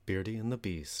Beardy and the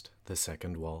Beast, The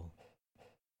Second Wall.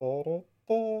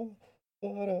 Ba-da-ba,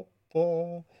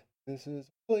 ba-da-ba. This is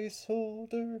a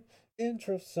placeholder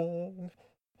intro song.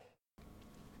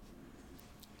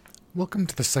 Welcome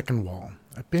to The Second Wall,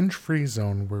 a binge-free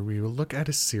zone where we will look at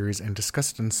a series and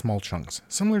discuss it in small chunks,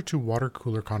 similar to water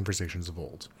cooler conversations of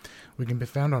old. We can be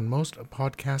found on most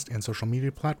podcast and social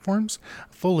media platforms,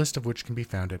 a full list of which can be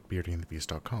found at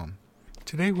beardyandthebeast.com.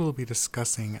 Today we'll be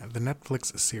discussing the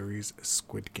Netflix series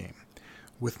Squid Game.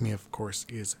 With me, of course,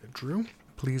 is Drew.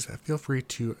 Please feel free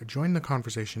to join the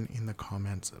conversation in the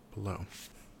comments below.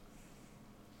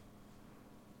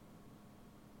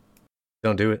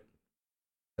 Don't do it.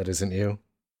 That isn't you.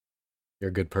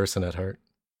 You're a good person at heart.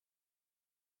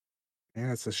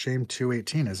 Yeah, it's a shame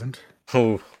 218 isn't.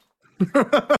 Oh.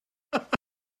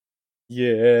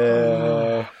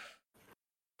 Yeah.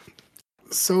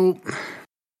 So,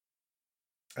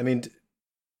 I mean,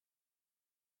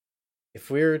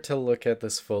 if we were to look at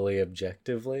this fully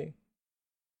objectively,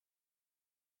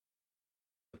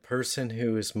 the person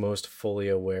who is most fully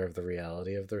aware of the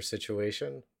reality of their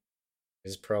situation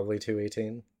is probably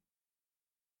 218.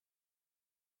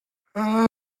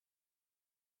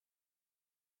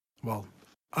 Well,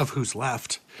 of who's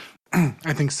left,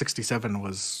 I think 67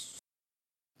 was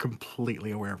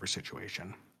completely aware of her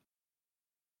situation.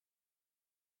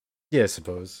 Yeah, I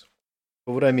suppose.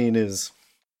 But what I mean is,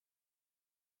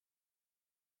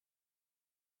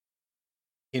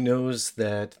 he knows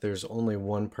that there's only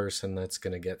one person that's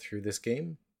going to get through this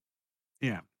game.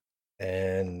 Yeah.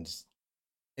 And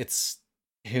it's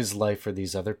his life or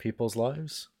these other people's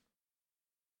lives.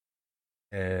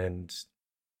 And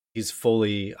he's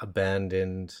fully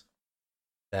abandoned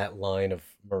that line of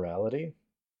morality.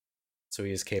 So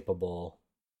he is capable of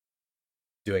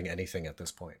doing anything at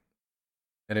this point.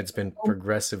 And it's been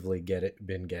progressively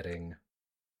been getting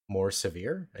more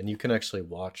severe, and you can actually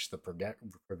watch the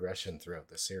progression throughout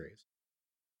the series.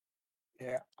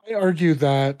 Yeah, I argue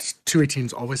that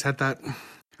 218's always had that.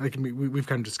 Like we've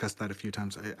kind of discussed that a few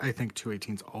times. I think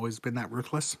 218's always been that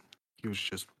ruthless. He was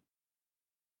just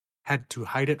had to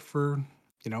hide it for,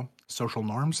 social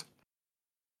norms.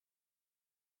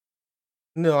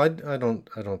 No, I don't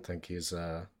think he's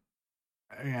and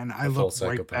I a full look right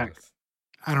psychopath. back.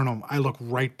 I don't know. I look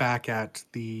right back at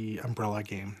the Umbrella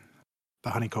game,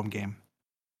 the Honeycomb game.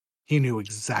 He knew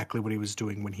exactly what he was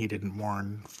doing when he didn't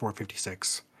warn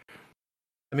 456.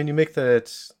 I mean, you make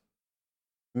that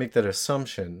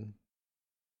assumption,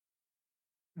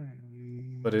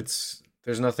 but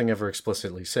there's nothing ever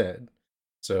explicitly said.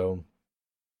 So,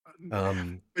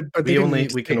 but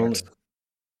we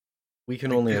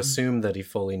can only assume that he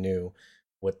fully knew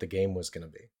what the game was going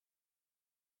to be.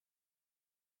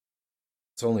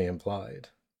 It's only implied.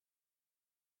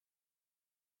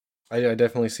 I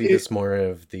definitely see this more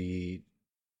of the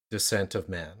descent of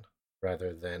man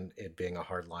rather than it being a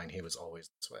hard line. He was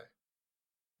always this way.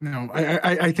 No,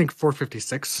 I think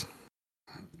 456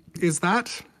 is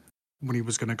that when he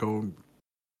was going to go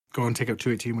and take out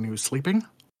 218 when he was sleeping.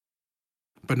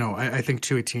 But no, I think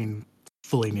 218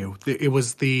 fully knew. It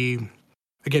was the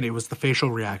facial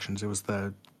reactions. It was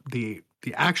the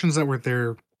actions that were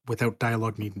there without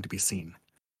dialogue needing to be seen.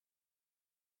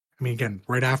 I mean, again,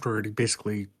 right afterward, he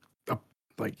basically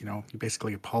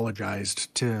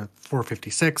apologized to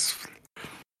 456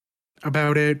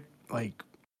 about it. Like,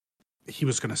 he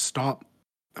was going to stop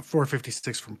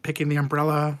 456 from picking the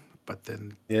umbrella, but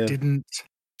then didn't.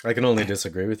 I can only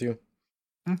disagree with you.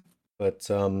 But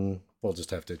we'll just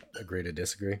have to agree to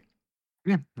disagree.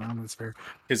 Yeah, no, that's fair.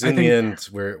 Because in the end,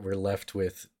 we're left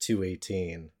with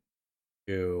 218,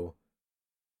 who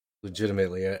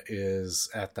legitimately is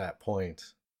at that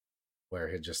point where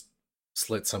he just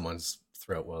slit someone's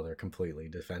throat while they're completely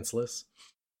defenseless.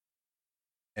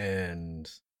 And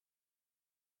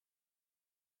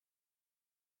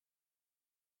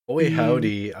boy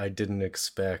howdy, I didn't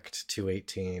expect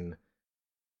 218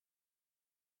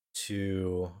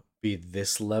 to be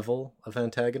this level of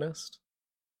antagonist.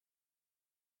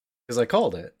 Because I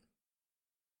called it.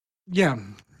 Yeah.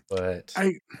 But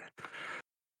I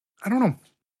don't know.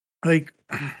 Like,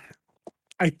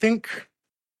 I think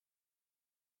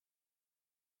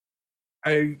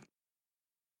I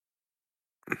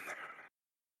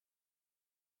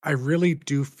really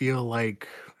do feel like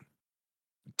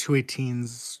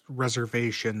 218's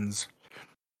reservations,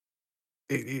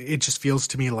 it just feels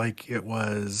to me like it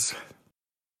was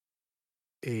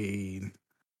a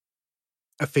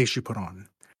face you put on.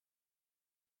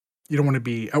 You don't want to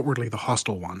be outwardly the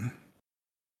hostile one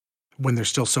when there's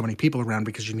still so many people around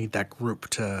because you need that group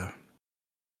to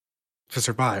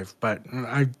survive. But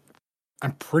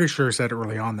I'm pretty sure he said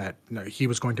early on that he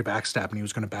was going to backstab and he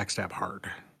was going to backstab hard.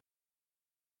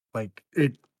 Like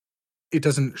it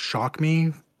doesn't shock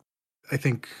me. I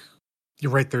think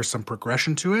you're right. There's some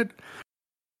progression to it,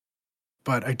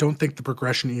 but I don't think the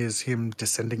progression is him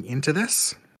descending into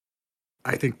this.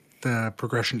 I think the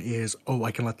progression is, oh,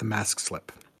 I can let the mask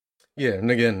slip. Yeah,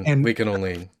 and again, And we can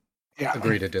only yeah,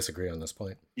 agree to disagree on this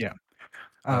point. yeah.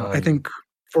 I think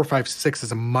 4, 5, 6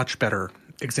 is a much better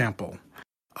example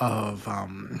of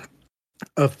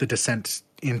the descent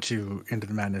into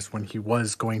the madness when he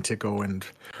was going to go and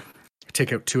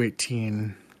take out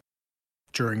 218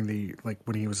 during the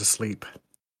when he was asleep,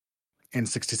 and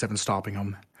 67 stopping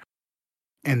him,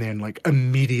 and then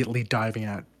immediately diving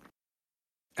at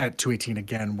 218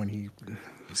 again when he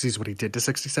sees what he did to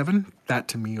 67. That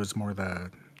to me was more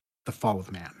the fall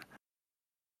of man.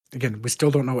 Again, we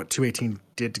still don't know what 218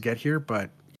 did to get here, but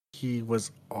he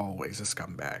was always a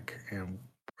scumbag. And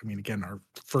I mean, again, our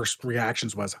first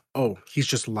reactions was, oh, he's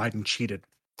just lied and cheated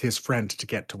his friend to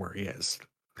get to where he is.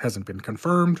 Hasn't been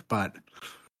confirmed, but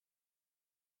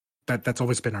that's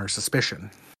always been our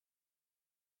suspicion.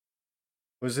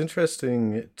 It was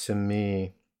interesting to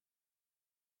me.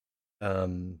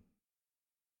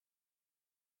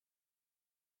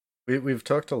 We've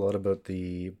talked a lot about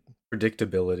the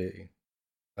predictability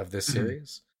of this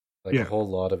series. A whole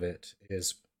lot of it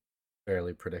is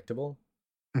fairly predictable.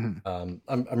 I'm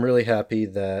really happy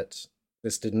that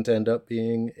this didn't end up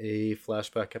being a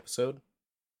flashback episode.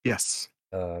 Yes.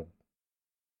 I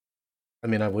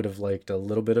mean, I would have liked a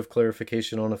little bit of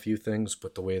clarification on a few things,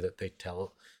 but the way that they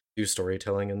do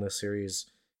storytelling in this series,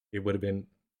 it would have been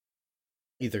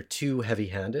either too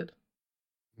heavy-handed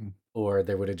or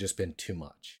there would have just been too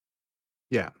much.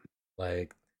 Yeah.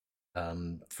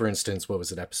 For instance, what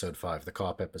was it, episode 5, the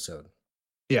cop episode?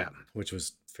 Yeah. Which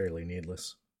was fairly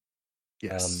needless.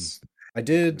 Yes. I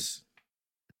did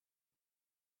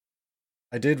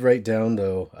write down,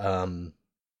 though,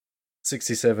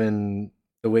 67,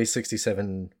 the way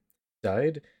 67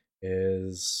 died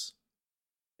is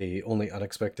the only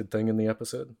unexpected thing in the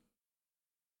episode.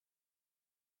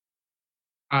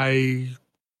 I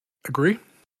agree.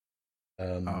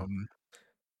 I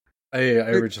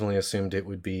originally assumed it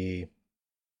would be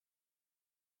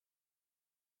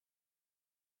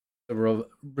the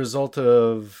result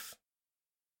of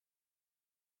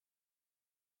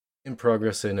in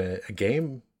progress in a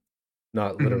game,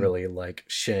 not literally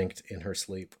shanked in her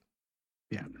sleep.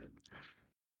 Yeah.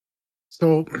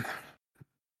 So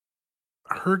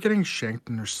her getting shanked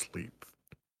in her sleep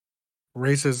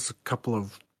raises a couple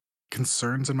of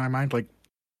concerns in my mind.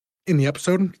 In the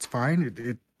episode, it's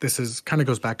fine. This is kind of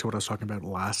goes back to what I was talking about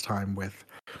last time with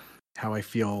how I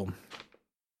feel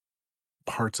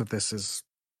parts of this is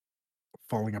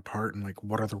falling apart and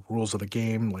what are the rules of the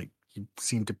game. You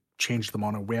seem to change them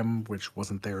on a whim, which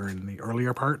wasn't there in the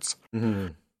earlier parts.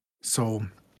 So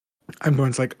I'm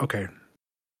going, okay,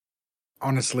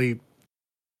 honestly,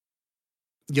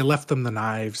 you left them the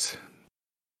knives.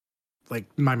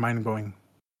 My mind going,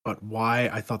 but why?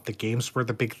 I thought the games were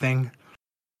the big thing.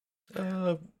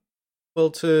 Well,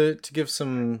 to give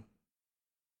some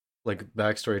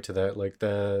backstory to that,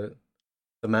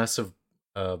 the massive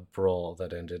brawl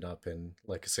that ended up in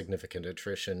a significant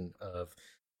attrition of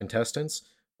contestants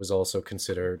was also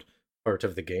considered part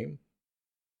of the game.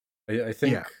 I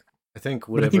think. Yeah. I think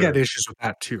whatever. But I think I had issues with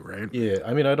that too, right? Yeah,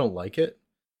 I mean, I don't like it,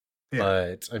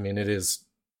 but I mean, it is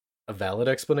a valid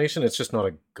explanation. It's just not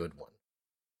a good one.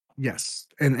 Yes,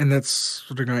 and that's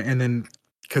what they're going. And then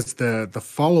because the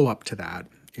follow up to that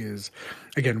is,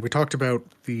 again, we talked about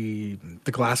the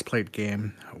glass plate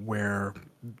game where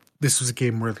this was a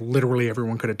game where literally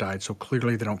everyone could have died. So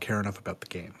clearly they don't care enough about the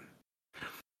game.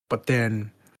 But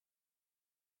then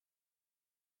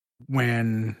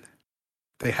when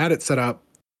they had it set up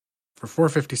for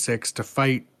 456 to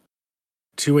fight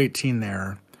 218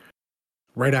 there,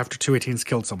 right after 218's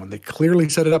killed someone, they clearly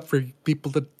set it up for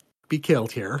people to be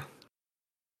killed here.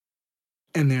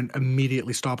 And then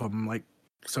immediately stop them.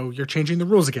 So you're changing the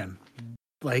rules again.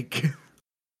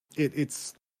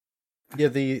 It's yeah.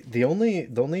 The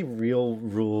only real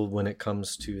rule when it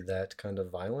comes to that kind of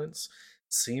violence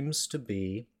seems to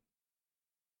be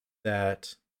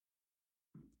that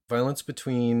violence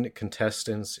between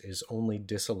contestants is only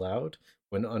disallowed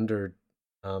when under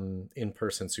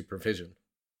in-person supervision.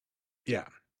 Yeah.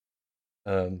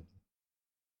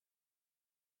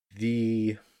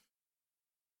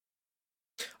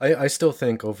 I still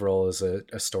think overall as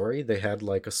a story, they had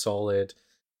a solid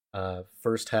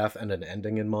first half and an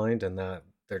ending in mind, and that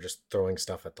they're just throwing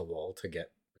stuff at the wall to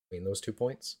get between those 2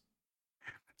 points.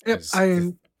 Yep,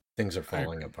 things are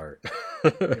falling apart.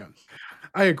 Yeah.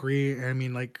 I agree. I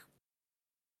mean, like,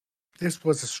 this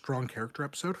was a strong character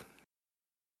episode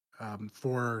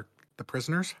for the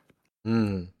prisoners,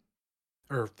 Mm.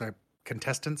 or the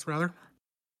contestants, rather.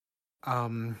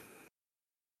 Um,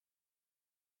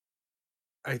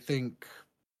 I think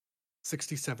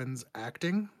 67's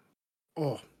acting,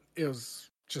 oh, it was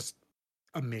just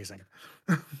amazing.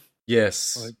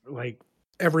 Yes. Like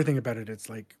everything about it, it's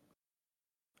like,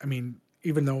 I mean,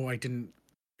 even though I didn't,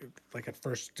 like, at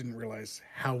first didn't realize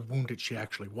how wounded she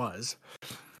actually was,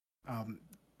 um,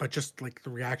 but just like the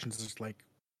reactions, is like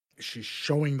she's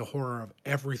showing the horror of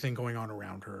everything going on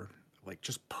around her, like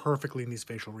just perfectly in these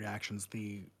facial reactions,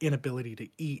 the inability to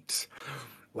eat,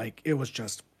 like it was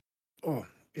just, oh,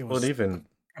 it Well, was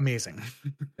amazing.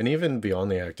 and even beyond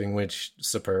the acting, which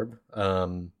superb.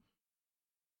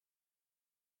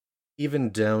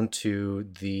 Even down to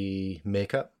the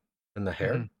makeup and the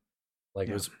hair, Mhm. like it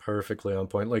Yeah. was perfectly on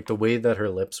point. Like the way that her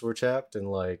lips were chapped, and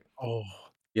like, Oh,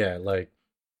 yeah, like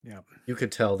yeah. you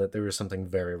could tell that there was something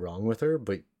very wrong with her,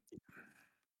 but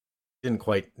didn't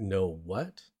quite know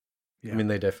what. I Yeah. mean,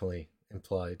 they definitely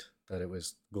implied that it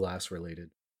was glass related.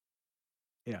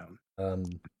 Yeah.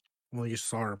 Um, Well, you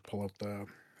saw her pull out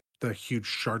the huge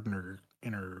shard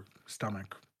in her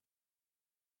stomach,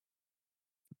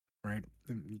 right?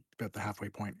 About the halfway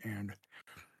point, and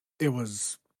it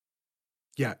was,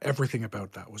 yeah, everything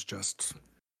about that was just,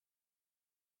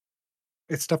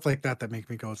 it's stuff like that that make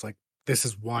me go, it's like, this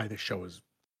is why the show is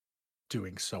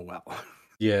doing so well.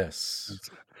 yes. It's,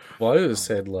 Well, I just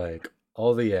um, said like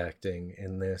all the acting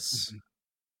in this,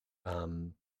 mhm.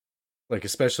 um, like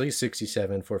especially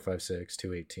 67, 456,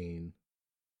 218.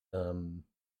 Um,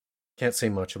 can't say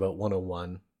much about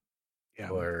 101 Yeah,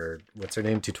 or what's her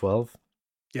name, 212.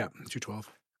 yeah, 212.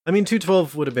 I mean,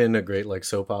 212 would have been a great like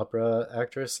soap opera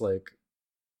actress, like,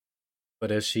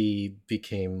 but as she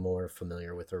became more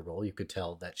familiar with her role, you could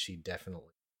tell that she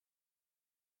definitely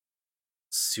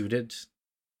suited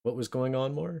what was going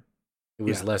on more. It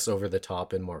was Yeah, less over the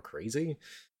top and more crazy.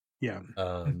 yeah.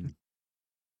 Um,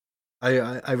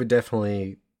 I would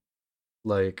definitely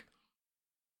like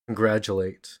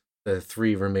congratulate the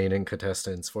three remaining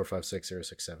contestants, 456,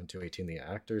 067, 218, the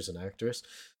actors and actress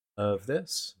of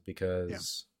this, Yeah.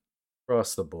 because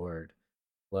across the board,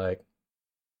 like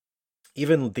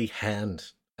even the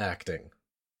hand acting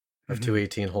of Mhm.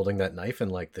 218 holding that knife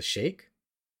and like the shake,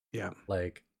 Yeah,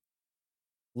 like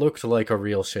looked like a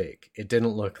real shake. It didn't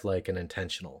look like an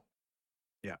intentional.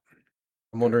 yeah,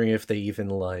 I'm yeah, wondering if they even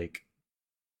like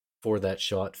for that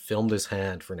shot filmed his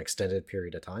hand for an extended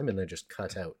period of time and then just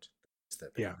cut out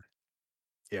that they yeah,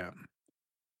 yeah.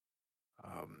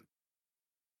 Um,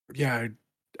 yeah,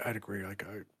 I'd agree. Like,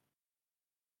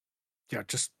 yeah,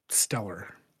 just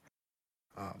stellar.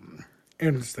 Um,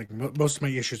 and it's like most of my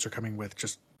issues are coming with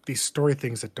just these story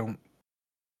things that don't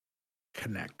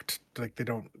connect. Like, they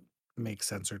don't make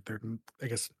sense, or they're, I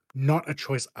guess, not a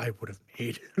choice I would have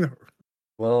made.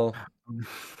 well, Um,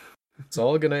 it's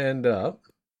all gonna end up.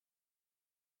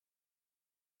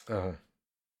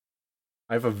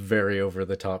 I have a very over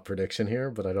the top prediction here,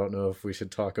 but I don't know if we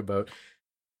should talk about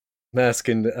Mask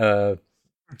and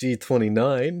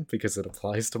G29 because it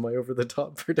applies to my over the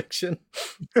top prediction.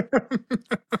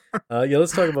 Yeah,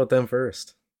 let's talk about them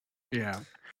first. yeah,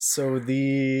 So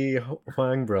the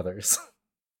Huang brothers.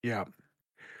 yeah. It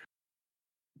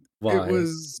Why?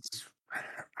 was,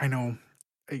 I know,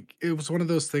 it was one of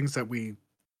those things that we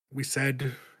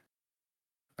said.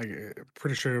 Like,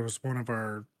 pretty sure it was one of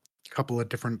our couple of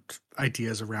different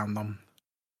ideas around them.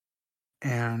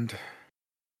 And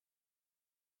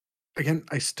again,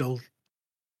 I still,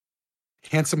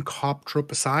 handsome cop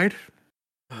trope aside,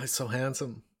 Oh, he's so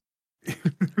handsome.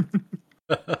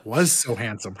 was so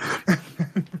handsome.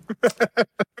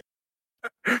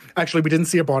 Actually, we didn't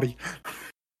see a body.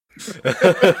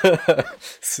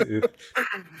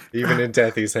 Even in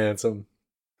death, he's handsome.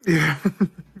 Yeah.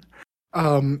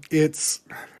 It's,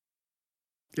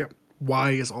 yeah.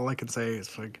 Why is all I can say.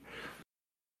 It's like,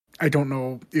 I don't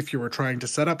know if you were trying to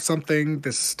set up something.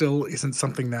 This still isn't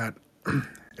something that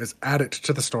is added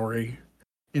to the story,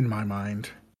 in my mind.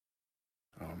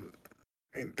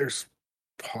 I mean, there's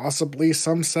possibly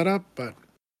some setup, but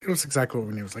it was exactly what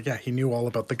we knew. It was like, yeah, he knew all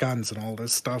about the guns and all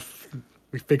this stuff.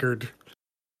 We figured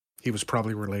he was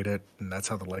probably related, and that's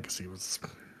how the legacy was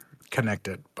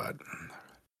connected. But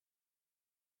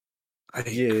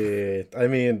Yeah, I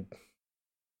mean,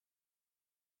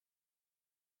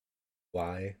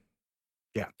 why?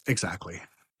 yeah, exactly.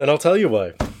 And I'll tell you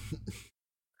why.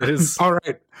 It is All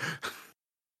right.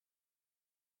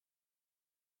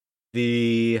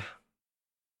 the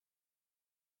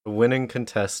winning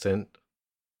contestant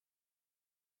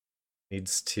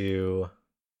needs to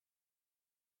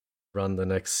run the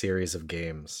next series of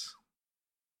games.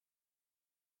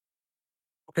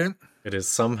 Okay. It is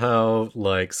somehow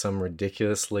like some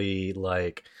ridiculously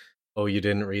like, oh, you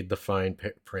didn't read the fine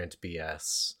print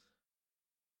BS,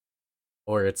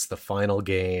 or it's the final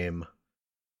game,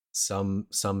 some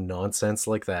nonsense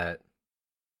like that.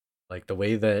 Like the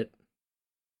way that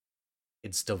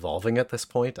it's devolving at this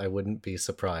point, I wouldn't be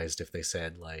surprised if they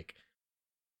said like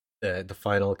the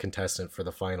final contestant for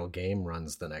the final game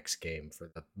runs the next game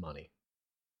for the money.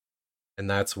 And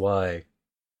that's why,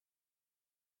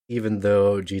 even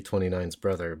though G29's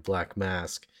brother, Black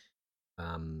Mask,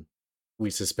 we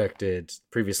suspected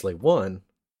previously won,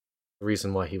 the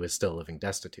reason why he was still living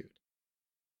destitute.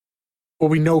 Well,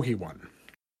 we know he won.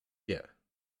 Yeah.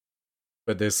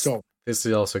 But this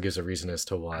also gives a reason as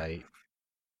to why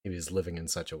he was living in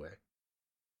such a way.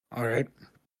 All right.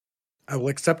 I will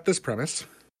accept this premise.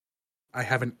 I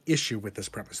have an issue with this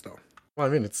premise, though. Well, I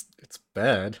mean, it's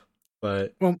bad,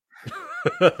 but... Well,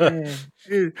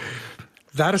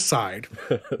 that aside,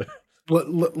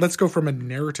 let's go from a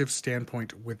narrative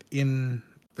standpoint within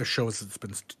the shows that's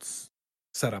been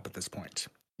set up at this point.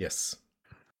 Yes.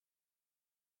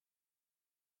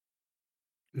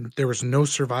 There was no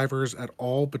survivors at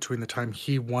all between the time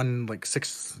he won like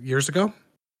 6 years ago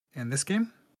and this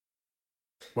game.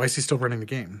 Why is he still running the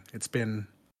game? It's been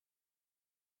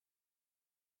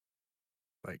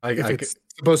like it's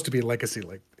supposed to be legacy,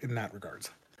 like in that regards.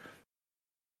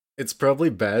 It's probably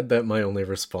bad that my only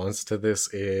response to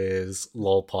this is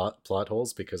lol plot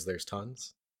holes, because there's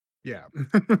tons. Yeah.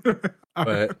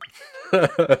 But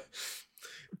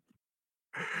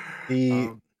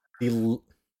the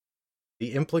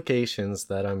implications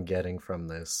that I'm getting from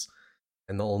this,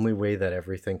 and the only way that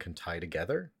everything can tie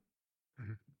together,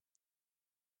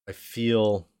 I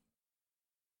feel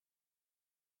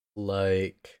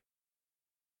like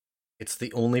it's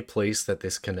the only place that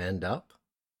this can end up.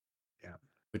 Yeah.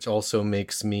 Which also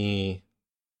makes me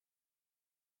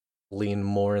lean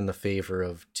more in the favor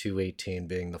of 218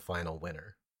 being the final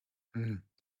winner.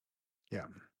 Yeah.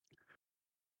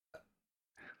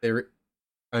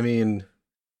 I mean,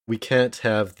 we can't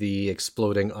have the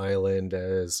exploding island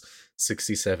as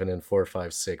 67 and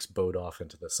 456 bowed off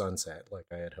into the sunset like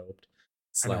I had hoped.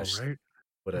 / I know, right?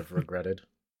 Would have regretted.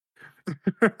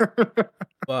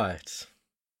 But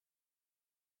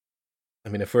I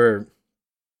mean, if we're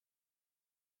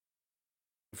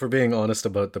being honest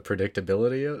about the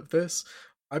predictability of this,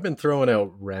 I've been throwing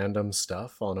out random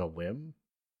stuff on a whim.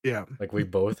 Yeah. Like we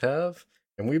both have,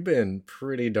 and we've been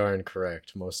pretty darn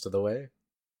correct most of the way.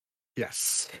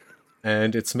 Yes.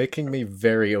 And it's making me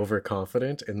very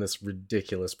overconfident in this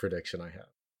ridiculous prediction I have.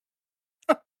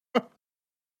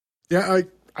 Yeah,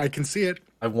 I can see it.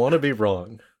 I want to be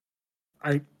wrong.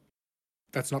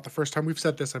 That's not the first time we've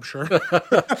said this, I'm sure.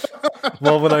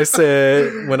 Well, when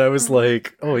I was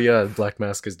like, oh yeah, Black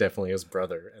Mask is definitely his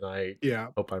brother, and I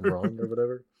hope I'm wrong or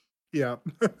whatever. Yeah.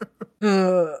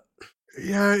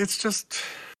 Yeah, it's just...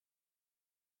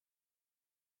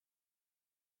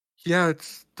 Yeah, it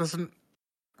doesn't...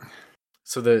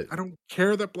 I don't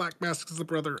care that Black Mask is the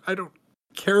brother. I don't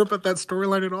care about that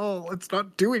storyline at all. It's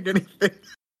not doing anything.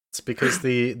 It's because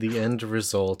the end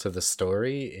result of the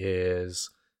story is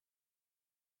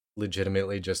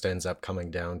legitimately just ends up coming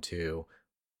down to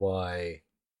why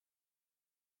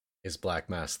is Black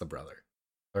Mask the brother?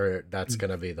 Or that's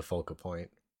going to be the focal point.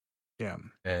 Yeah.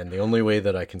 And the only way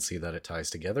that I can see that it ties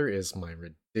together is my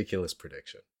ridiculous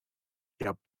prediction.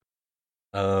 Yep.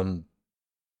 I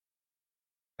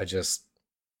just...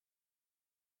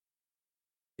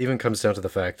 even comes down to the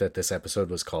fact that this episode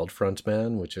was called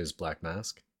Frontman, which is Black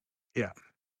Mask. Yeah.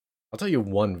 I'll tell you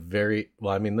one very...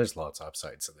 well, I mean, there's lots of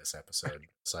upsides to this episode,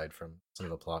 aside from some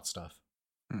of the plot stuff.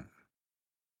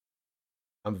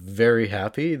 I'm very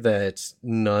happy that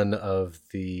none of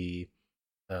the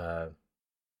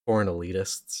foreign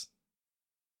elitists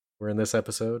were in this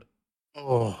episode.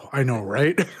 Oh, I know,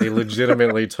 right? They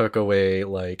legitimately took away,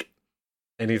 like,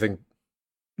 anything...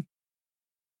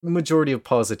 the majority of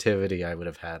positivity I would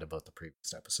have had about the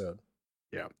previous episode.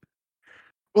 Yeah.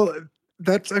 Well,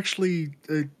 that's actually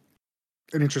an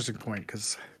interesting point,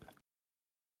 because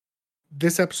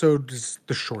this episode is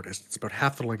the shortest. It's about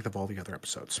half the length of all the other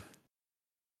episodes.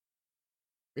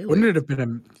 Really? Wouldn't it have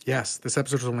been yes, this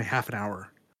episode was only half an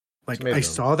hour. Like, I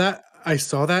saw that,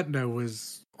 and I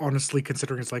was honestly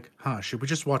considering, it's like, should we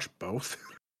just watch both?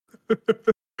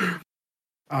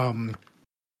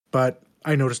 But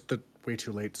I noticed that way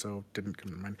too late, so didn't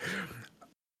come to mind.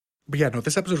 But yeah, no,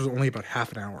 this episode was only about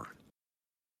half an hour.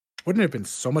 Wouldn't it have been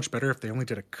so much better if they only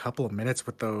did a couple of minutes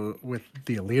with the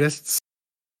elitists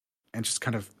and just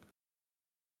kind of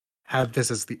had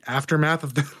this as the aftermath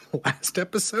of the last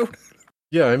episode.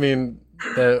 Yeah, I mean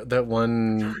that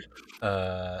one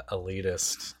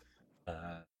elitist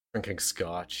drinking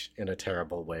scotch in a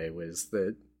terrible way was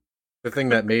the thing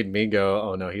that made me go,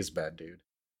 "Oh no, he's a bad dude.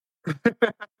 I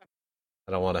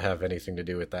don't want to have anything to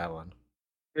do with that one."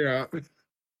 Yeah.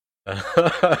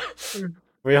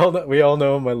 We all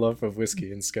know my love of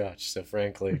whiskey and scotch, so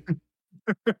frankly,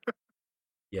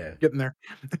 yeah. Getting there.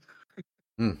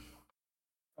 Mm.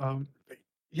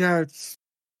 Yeah, it's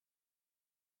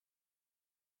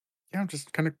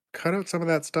just kind of cut out some of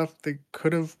that stuff they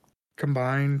could have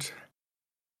combined.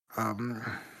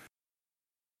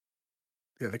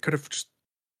 They could have just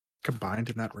combined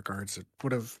in that regards. It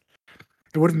would have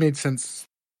made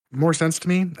more sense to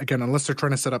me. Again, unless they're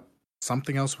trying to set up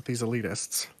something else with these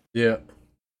elitists. Yeah.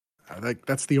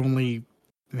 That's the only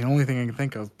thing I can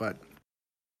think of. But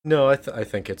no, I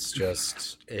think it's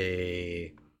just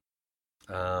a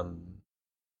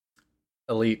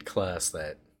elite class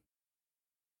that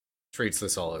treats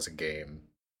this all as a game.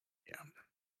 Yeah.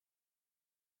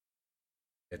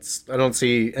 I don't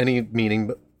see any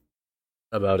meaning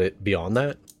about it beyond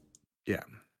that. Yeah.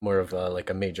 More of like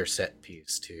a major set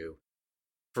piece to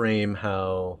frame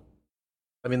how,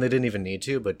 I mean, they didn't even need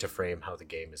to, but to frame how the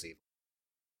game is evil.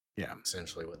 Yeah.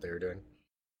 Essentially what they were doing.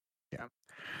 Yeah.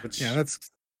 Which, yeah,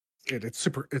 that's it. It's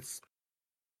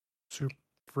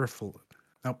superfluous.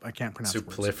 Nope, I can't pronounce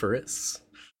Superfluous.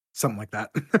 Something like that.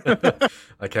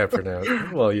 I can't pronounce.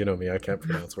 Well, you know me. I can't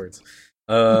pronounce words.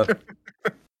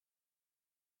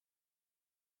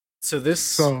 So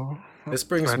this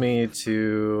brings me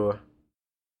to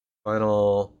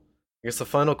the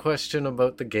final question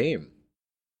about the game.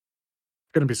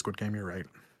 It's gonna be Squid Game. You're right.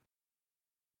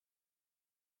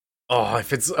 Oh,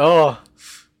 if it's you know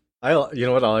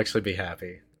what? I'll actually be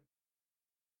happy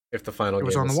if the final game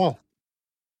was on the wall.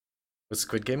 Was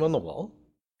Squid Game on the wall?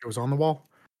 It was on the wall.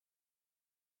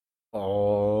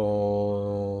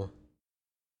 Oh.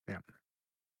 Yeah.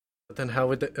 But then how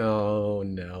would they... Oh,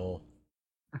 no.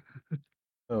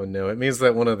 Oh, no. It means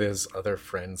that one of his other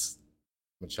friends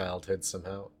from childhood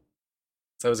somehow.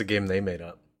 So that was a game they made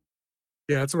up.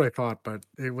 Yeah, that's what I thought, but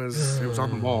it was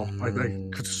on the wall. I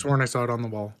could have sworn I saw it on the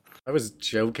wall. I was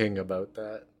joking about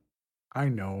that. I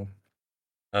know.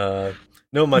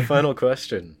 No, my final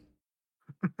question.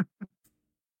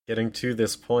 Getting to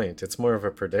this point, it's more of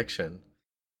a prediction.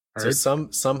 All so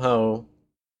right. Somehow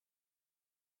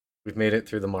we've made it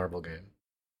through the marble game.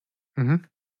 Mm-hmm.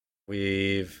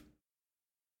 We've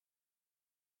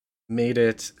made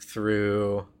it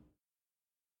through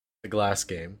the glass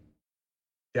game.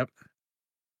 Yep.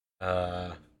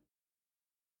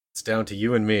 It's down to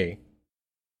you and me.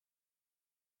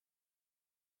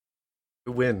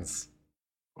 Who wins?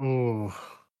 Oh.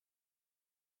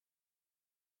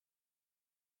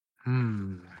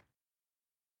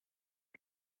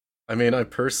 I mean, I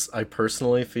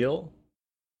personally feel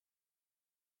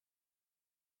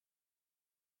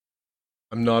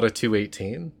I'm not a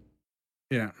 218.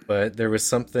 Yeah. But there was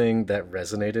something that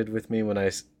resonated with me when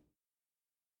I've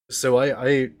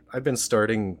been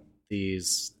starting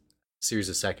these series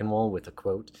of Second Wall with a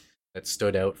quote that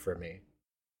stood out for me.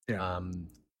 Yeah.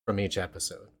 From each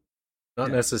episode.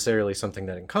 Not necessarily something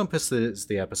that encompasses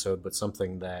the episode, but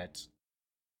something that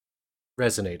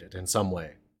resonated in some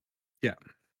way. Yeah.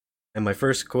 And my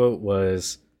first quote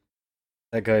was,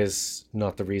 "That guy's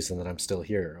not the reason that I'm still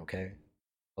here, okay?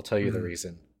 I'll tell you the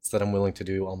reason. It's that I'm willing to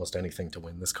do almost anything to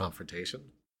win this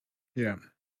confrontation." Yeah.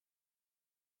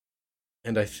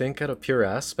 And I think at a pure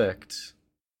aspect,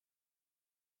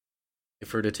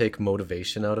 if we're to take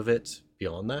motivation out of it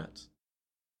beyond that,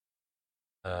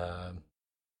 I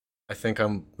think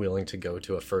I'm willing to go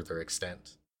to a further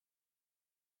extent.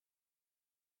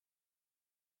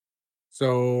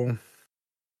 So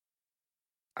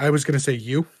I was going to say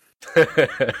you.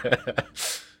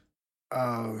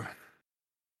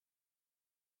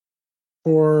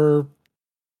 For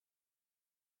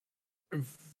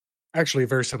actually a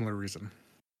very similar reason.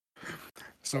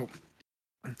 So,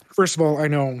 first of all, I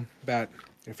know that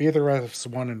if either of us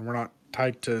won and we're not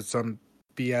tied to some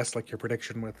BS like your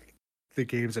prediction with the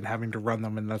games and having to run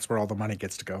them, and that's where all the money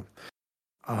gets to go.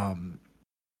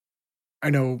 I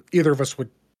know either of us would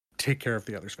take care of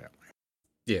the other's family.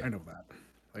 Yeah. I know that.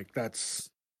 Like, that's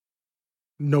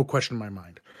no question in my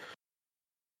mind.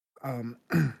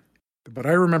 But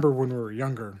I remember when we were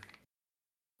younger,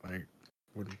 like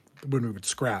when we would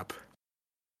scrap,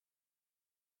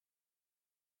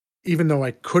 even though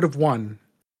I could have won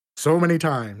so many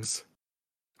times,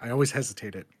 I always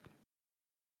hesitated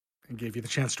and gave you the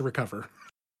chance to recover.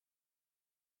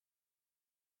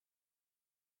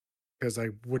 because I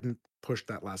wouldn't push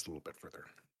that last little bit further.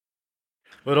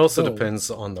 But it also Though,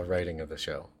 depends on the writing of the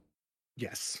show.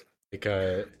 yes.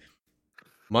 Because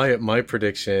my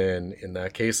prediction in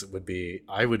that case would be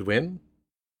I would win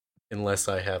unless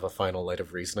I have a final light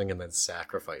of reasoning and then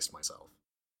sacrifice myself.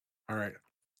 All right.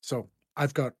 So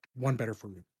I've got one better for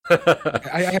you.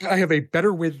 I have a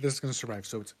better wit that's going to survive.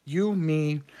 So it's you,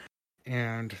 me,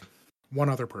 and one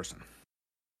other person.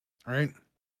 All right.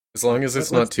 As long as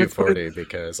it's not Let's put 240,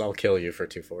 because I'll kill you for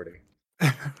 240.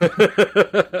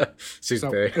 it. She's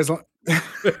So big. as long,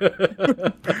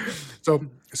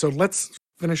 so let's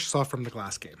finish this off from the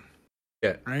glass game.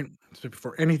 Yeah. Right. So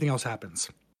before anything else happens,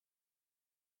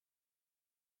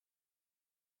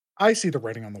 I see the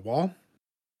writing on the wall.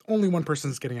 Only one person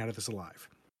is getting out of this alive.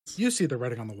 You see the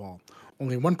writing on the wall.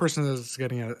 Only one person is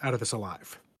getting out of this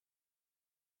alive.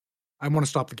 I want to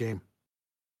stop the game.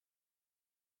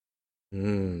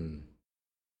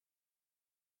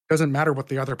 Doesn't matter what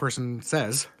the other person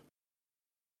says.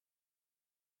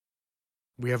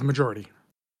 We have a majority.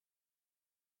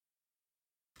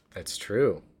 That's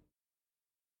true.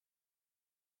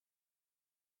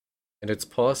 And it's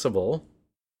possible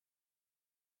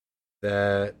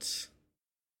that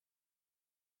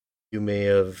you may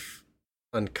have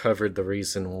uncovered the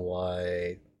reason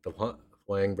why the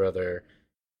Wang brother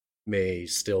may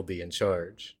still be in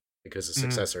charge, because a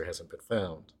successor hasn't been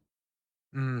found.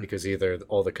 Because either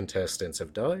all the contestants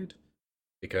have died,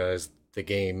 because the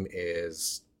game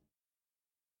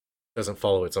doesn't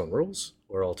follow its own rules,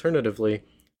 or alternatively,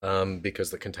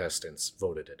 because the contestants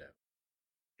voted it out.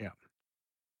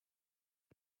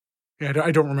 Yeah,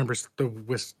 I don't remember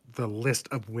the list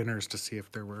of winners to see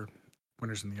if there were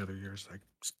winners in the other years. I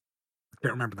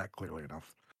can't remember that clearly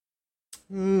enough.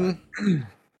 It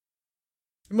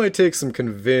might take some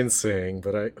convincing,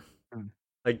 but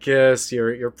I guess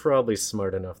you're probably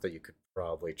smart enough that you could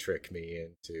probably trick me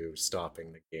into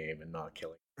stopping the game and not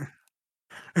killing me.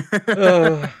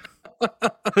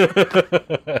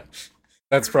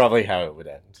 That's probably how it would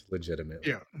end,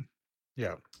 legitimately.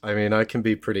 Yeah. I mean, I can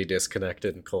be pretty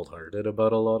disconnected and cold-hearted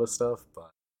about a lot of stuff,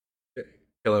 but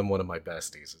killing one of my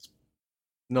besties is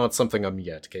not something I'm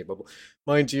yet capable.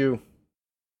 Mind you,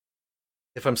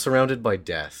 if I'm surrounded by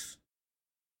death,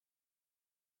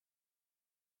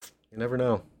 you never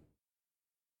know.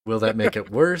 Will that make it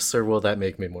worse, or will that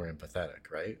make me more empathetic,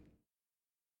 right?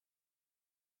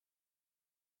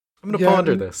 I'm gonna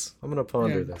ponder this. I'm gonna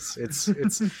ponder this. It's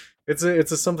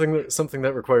something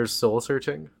that requires soul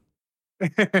searching.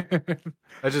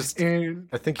 I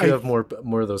think you have more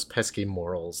of those pesky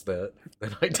morals than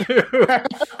I do.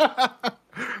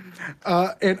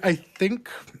 And I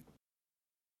think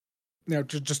now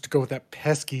just to go with that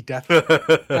pesky death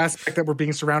aspect that we're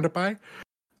being surrounded by,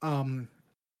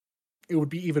 it would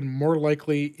be even more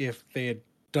likely if they had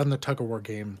done the tug of war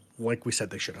game like we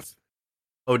said they should have.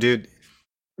 Oh, dude,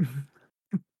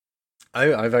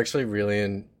 I've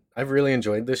actually I've really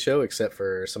enjoyed this show, except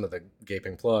for some of the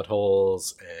gaping plot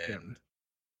holes and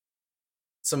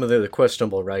some of the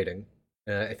questionable writing.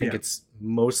 I think it's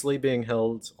mostly being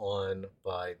held on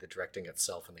by the directing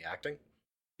itself and the acting.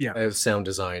 Yeah, I have sound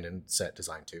design and set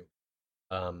design too.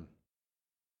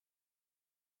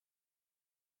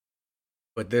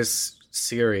 But this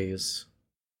series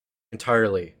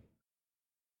entirely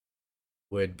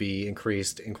would be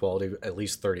increased in quality at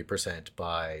least 30%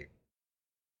 by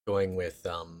going with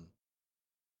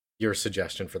your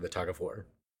suggestion for the tug of war.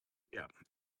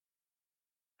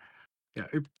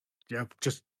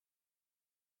 Just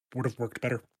would have worked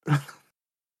better,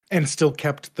 and still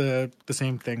kept the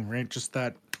same thing, right? Just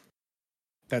that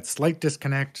slight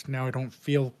disconnect. Now I don't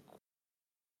feel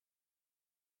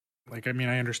like, I mean,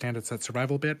 I understand it's that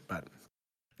survival bit, but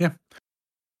yeah.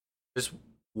 There's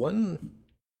one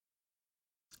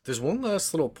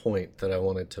last little point that I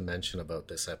wanted to mention about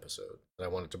this episode that I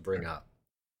wanted to bring up.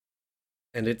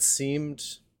 And it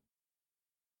seemed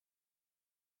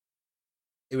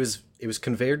it was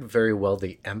conveyed very well,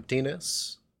 the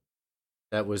emptiness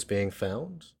that was being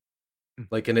found.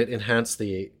 Like, and it enhanced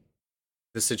the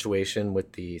situation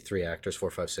with the three actors, 4,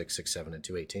 5, 6, 6, 7, and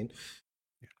 218.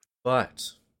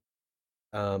 But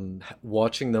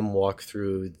watching them walk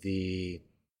through the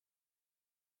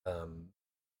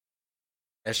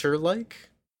Escher-like,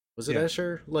 was it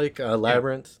Escher-like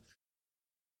labyrinth,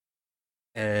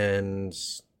 and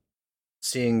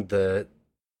seeing the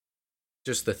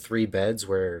three beds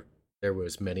where there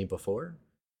was many before,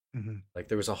 like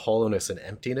there was a hollowness and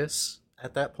emptiness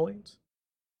at that point.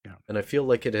 And I feel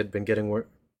like it had been getting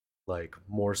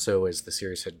more so as the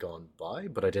series had gone by,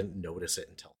 but I didn't notice it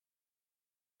until.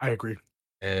 I agree.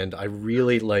 And I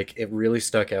really like it really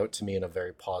stuck out to me in a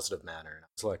very positive manner. And I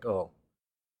was like, oh,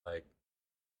 like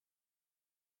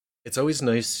it's always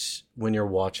nice when you're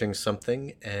watching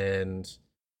something and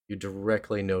you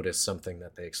directly notice something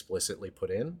that they explicitly put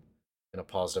in a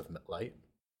positive light.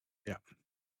 Yeah.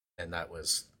 And that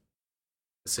was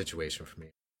the situation for me.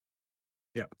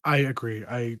 Yeah, I agree.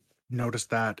 I noticed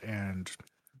that, and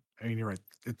I mean, you're right.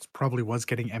 It probably was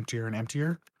getting emptier and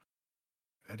emptier,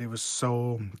 and it was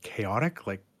so chaotic.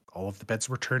 Like all of the beds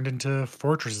were turned into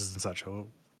fortresses and such. So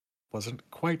it wasn't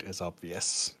quite as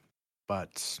obvious,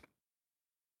 but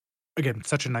again,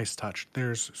 such a nice touch.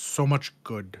 There's so much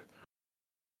good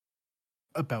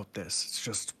about this. It's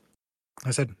just,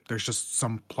 I said, there's just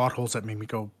some plot holes that made me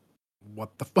go,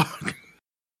 "What the fuck?"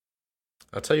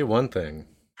 I'll tell you one thing.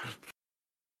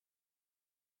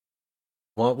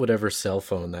 Want whatever cell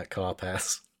phone that cop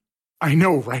has. I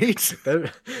know, right?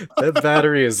 That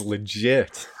battery is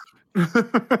legit.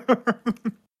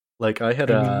 Like I had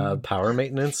a power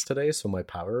maintenance today, so my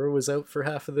power was out for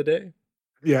half of the day.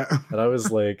 Yeah. And I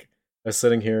was like, I was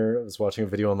sitting here, I was watching a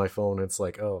video on my phone, and it's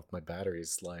like, oh, my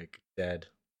battery's like dead.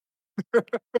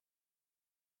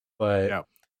 But Yeah.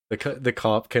 the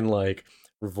cop can like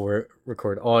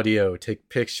record audio, take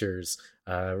pictures,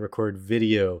 record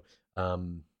video,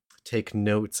 take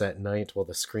notes at night while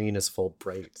the screen is full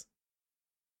bright.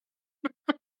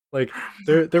 Like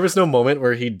there was no moment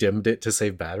where he dimmed it to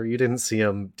save battery. You didn't see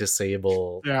him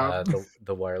disable Yeah.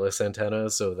 the wireless antenna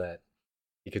so that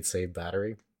he could save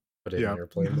battery, put it in Yeah.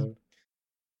 airplane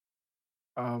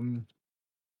mode.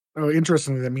 Oh,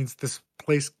 interestingly, that means this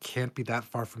place can't be that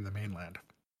far from the mainland.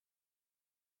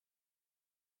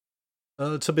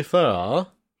 To be fair,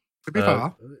 To be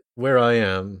fair, where I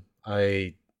am,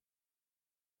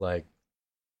 like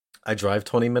I drive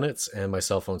 20 minutes and my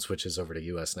cell phone switches over to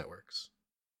US networks.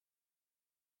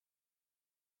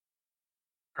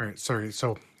 all right. Sorry,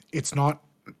 so it's not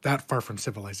that far from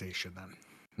civilization, then.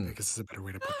 Hmm. I guess is a better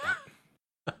way to put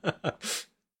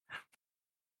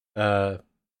that.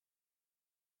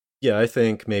 Yeah, I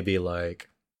think maybe like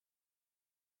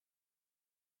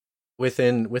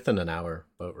within an hour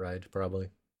boat ride, probably.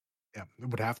 Yeah, it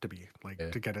would have to be like Yeah.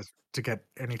 to get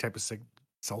any type of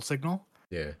cell signal.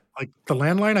 Yeah. Like the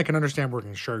landline, I can understand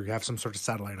working. Sure, you have some sort of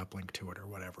satellite uplink to it or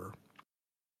whatever,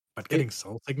 but getting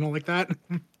cell signal like that.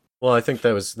 Well, I think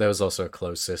that was also a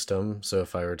closed system. So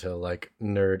if I were to like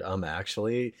nerd,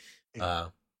 actually, Yeah.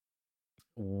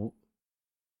 w-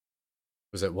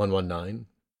 was it 119?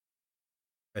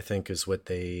 I think is what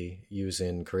they use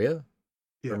in Korea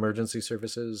for Yeah. emergency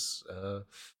services.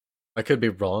 I could be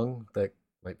wrong. That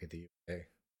might be the UK.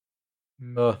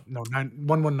 No,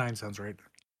 119 sounds right.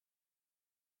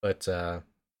 But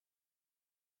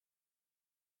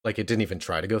like it didn't even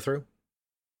try to go through.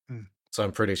 Hmm. So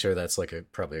I'm pretty sure that's like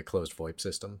probably a closed VoIP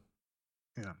system.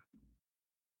 Yeah.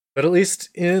 But at least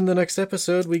in the next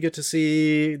episode, we get to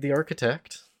see the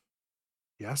architect,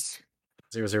 Yes,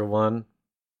 001.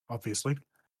 obviously.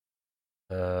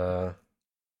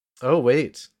 Oh,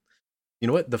 wait. You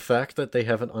know what? The fact that they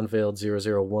haven't unveiled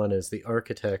 001 as the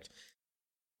architect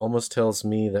almost tells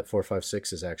me that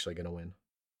 456 is actually going to win.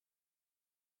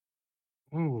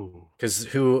 Ooh. Because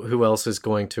who else is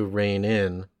going to rein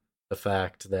in the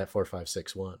fact that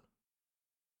 456 won?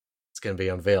 It's going to be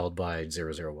unveiled by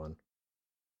 001.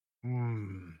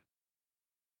 Hmm.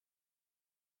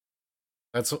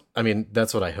 That's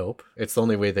what I hope. It's the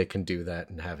only way they can do that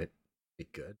and have it be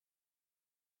good.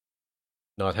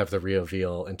 Not have the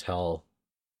reveal until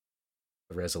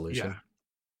the resolution.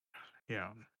 Yeah. Yeah.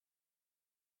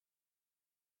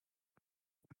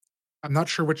 I'm not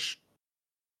sure which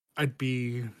I'd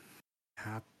be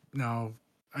no.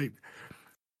 I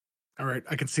All right,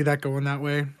 I can see that going that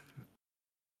way.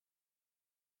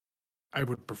 I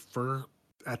would prefer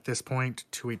at this point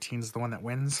 218 is the one that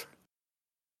wins,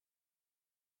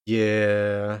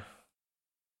 Yeah.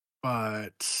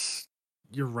 but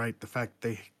you're right, the fact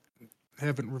they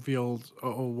haven't revealed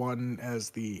 001 as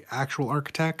the actual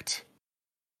architect.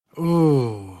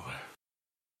 Ooh.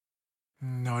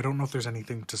 No, I don't know if there's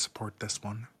anything to support this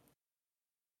one.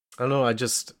 I don't know,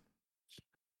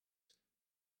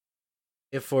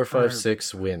 if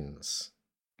 456 wins,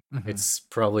 it's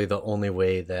probably the only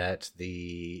way that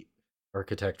the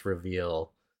architect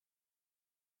reveal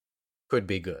could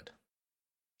be good.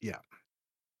 Yeah.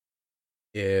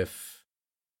 If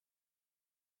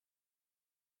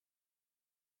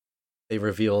they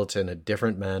reveal it in a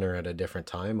different manner at a different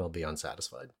time, I'll be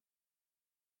unsatisfied.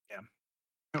 Yeah.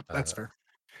 Nope, that's fair.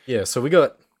 Yeah, so we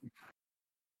got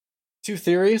two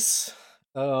theories.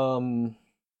 I'm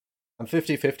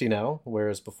 50-50 now,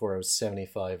 whereas before I was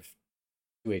 75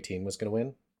 218 was going to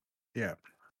win. Yeah.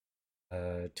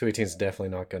 218 is definitely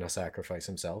not going to sacrifice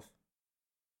himself.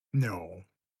 No.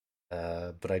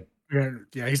 But I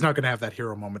Yeah, he's not going to have that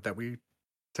hero moment that we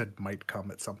said might come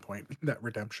at some point, that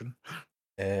redemption.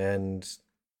 and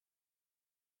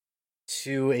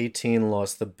 218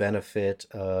 lost the benefit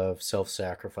of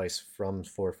self-sacrifice from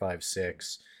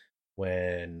 456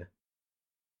 when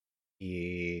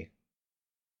he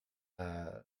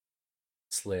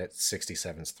slit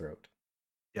 67's throat.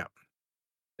 Yeah.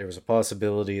 There was a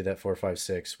possibility that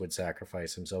 456 would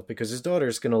sacrifice himself because his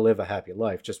daughter's going to live a happy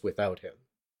life just without him.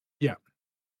 Yeah.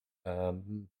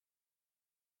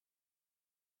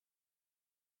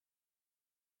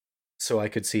 So I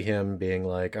could see him being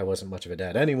like, I wasn't much of a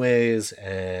dad anyways,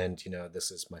 and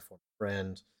this is my former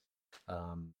friend.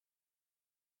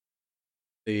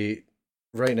 The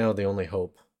right now the only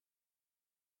hope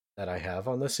that I have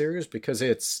on this series, because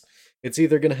it's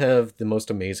either gonna have the most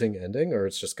amazing ending or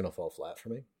it's just gonna fall flat for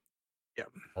me. Yeah.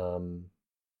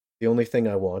 The only thing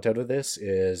I want out of this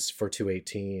is for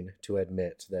 218 to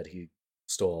admit that he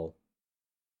stole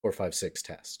 456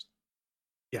 test.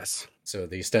 Yes. So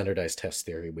the standardized test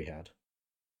theory we had.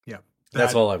 Yeah.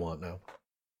 That's all I want now.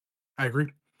 I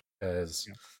agree. Because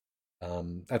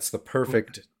that's the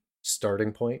perfect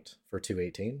starting point for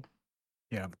 218.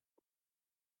 Yeah.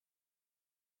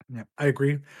 Yeah, I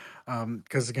agree.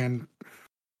 Because again,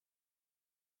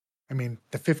 I mean,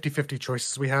 the 50-50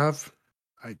 choices we have,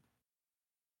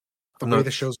 the way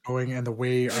the show's going and the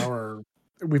way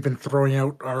we've been throwing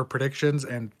out our predictions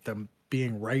and them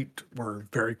being right, we're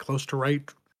very close to right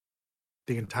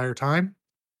the entire time.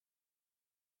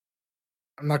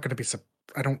 I'm not going to be,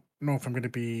 I don't know if I'm going to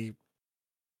be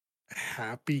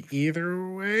happy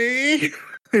either way.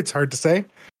 It's hard to say,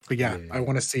 but yeah. I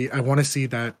want to see that. I want to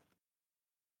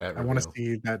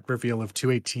see that reveal of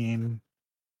 218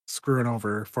 screwing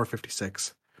over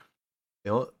 456.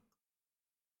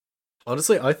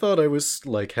 Honestly, I thought I was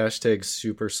like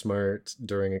 #super smart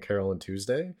during a Carol and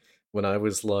Tuesday when I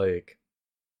was like,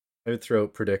 I would throw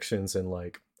out predictions and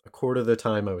like a quarter of the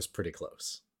time I was pretty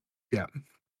close. Yeah.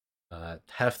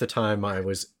 Half the time I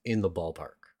was in the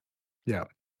ballpark. Yeah.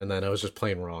 And then I was just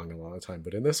playing wrong a lot of the time.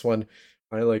 But in this one,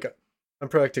 I'm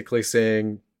practically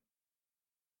saying,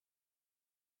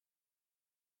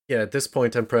 at this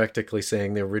point, I'm practically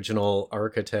saying the original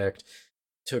architect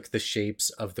took the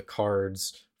shapes of the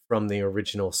cards from the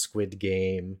original Squid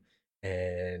Game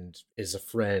and is a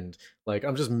friend. Like,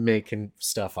 I'm just making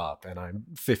stuff up, and I'm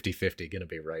 50-50 gonna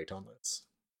be right on this.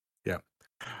 Yeah.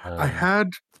 I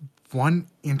had one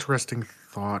interesting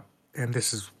thought, and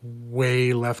this is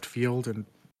way left field, and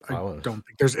I don't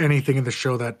think there's anything in the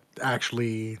show that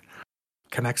actually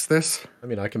connects this. I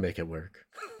mean, I can make it work.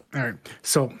 All right.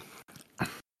 So,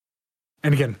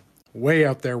 and again, way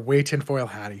out there, way tinfoil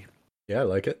hatty. Yeah, I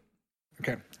like it.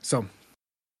 Okay. So,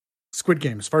 Squid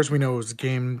Game, as far as we know, is a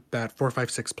game that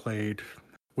 456 played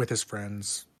with his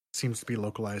friends. Seems to be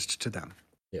localized to them.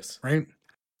 Yes. Right?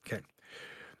 Okay.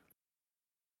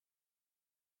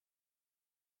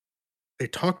 They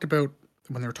talked about,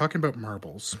 when they were talking about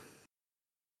marbles,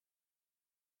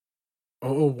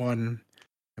 001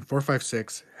 and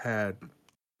 456 had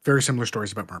very similar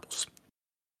stories about marbles.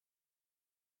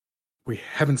 We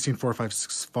haven't seen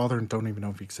 456's father and don't even know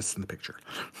if he exists in the picture.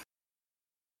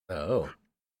 Oh.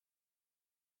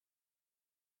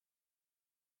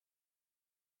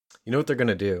 You know what they're going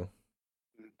to do?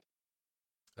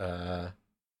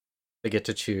 They get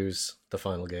to choose the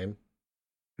final game.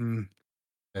 Mm.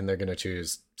 And they're going to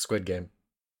choose Squid Game.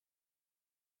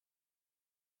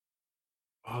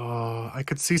 I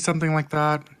could see something like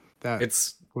that.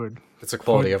 It's a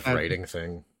quality of writing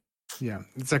thing. Yeah,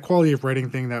 it's a quality of writing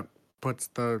thing that puts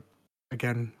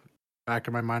again, back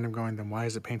in my mind. I'm going, then why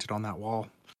is it painted on that wall?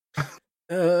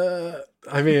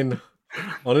 I mean,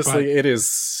 honestly, it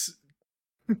is.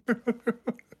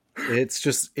 It's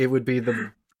just, it would be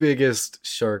the biggest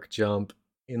shark jump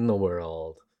in the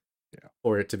world. Yeah.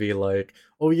 For it to be like,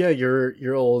 oh yeah,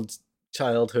 your old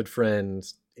childhood friend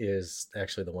is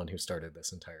actually the one who started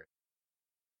this entire.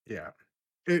 Yeah,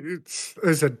 it's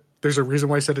as I said, there's a reason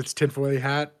why I said it's tinfoil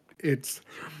hat.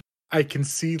 I can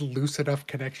see loose enough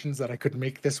connections that I could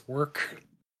make this work.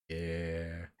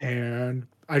 Yeah, and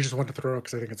I just want to throw it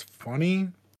because I think it's funny.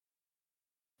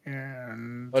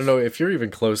 And I don't know if you're even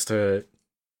close to.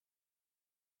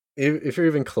 If you're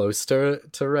even close to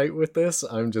right with this,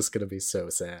 I'm just gonna be so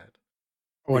sad.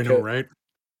 Oh, I know, right?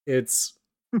 It's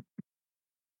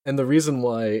and the reason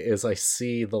why is I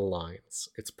see the lines.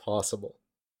 It's possible.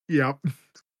 Yep.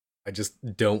 I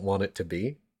just don't want it to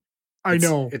be. I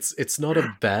know. It's not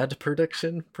a bad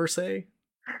prediction per se.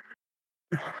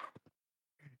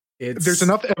 There's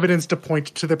enough evidence to point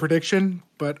to the prediction,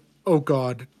 but oh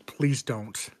god, please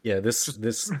don't. Yeah, this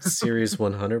series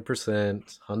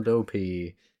 100% Hundo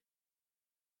P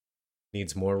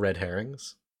needs more red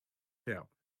herrings. Yeah.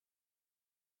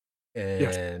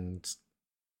 And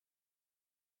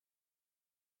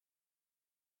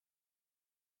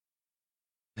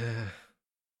I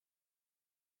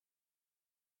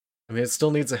mean, it still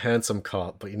needs a handsome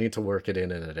cop, but you need to work it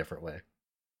in a different way.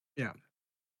 Yeah.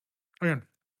 Again,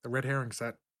 the red herrings,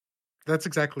 that's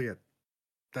exactly it.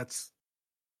 That's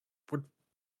would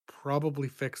probably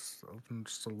fix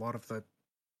just a lot of the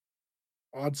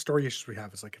odd story issues we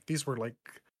have. Is like if these were like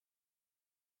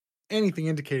anything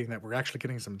indicating that we're actually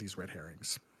getting some of these red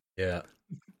herrings. Yeah.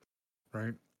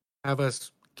 Right? Have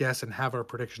us guess and have our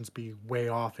predictions be way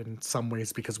off in some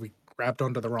ways because we grabbed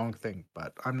onto the wrong thing,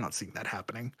 but I'm not seeing that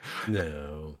happening.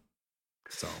 No.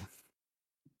 So.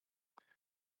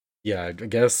 Yeah, I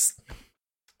guess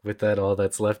with that, all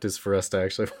that's left is for us to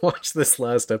actually watch this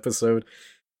last episode.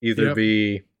 Either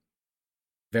be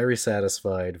very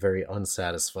satisfied, very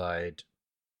unsatisfied.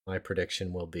 My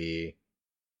prediction will be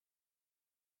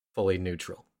fully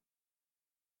neutral.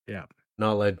 Yeah.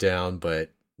 Not let down,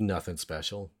 but nothing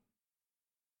special.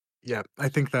 Yeah, I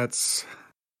think that's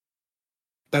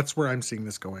where I'm seeing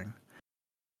this going.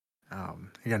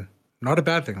 Again, not a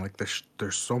bad thing. Like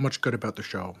there's so much good about the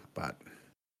show, but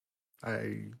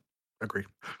I agree.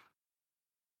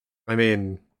 I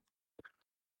mean,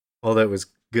 all that was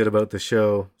good about the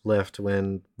show left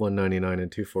when 199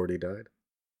 and 240 died.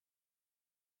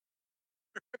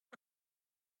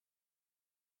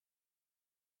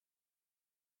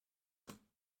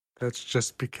 That's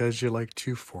just because you like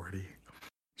 240.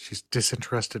 She's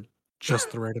disinterested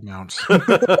just the right amount.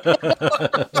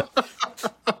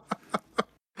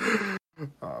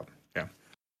 Yeah.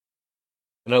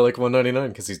 And I like 199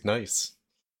 because he's nice.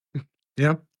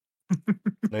 Yeah.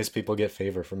 Nice people get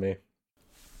favor from me.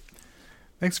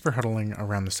 Thanks for huddling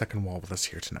around the second wall with us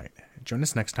here tonight. Join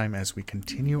us next time as we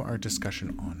continue our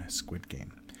discussion on Squid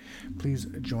Game. Please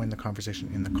join the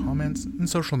conversation in the comments, in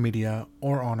social media,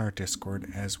 or on our Discord,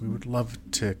 as we would love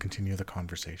to continue the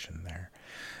conversation there.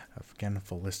 Again, a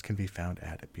full list can be found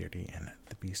at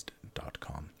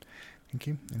beardyandthebeast.com. Thank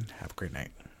you, and have a great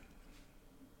night.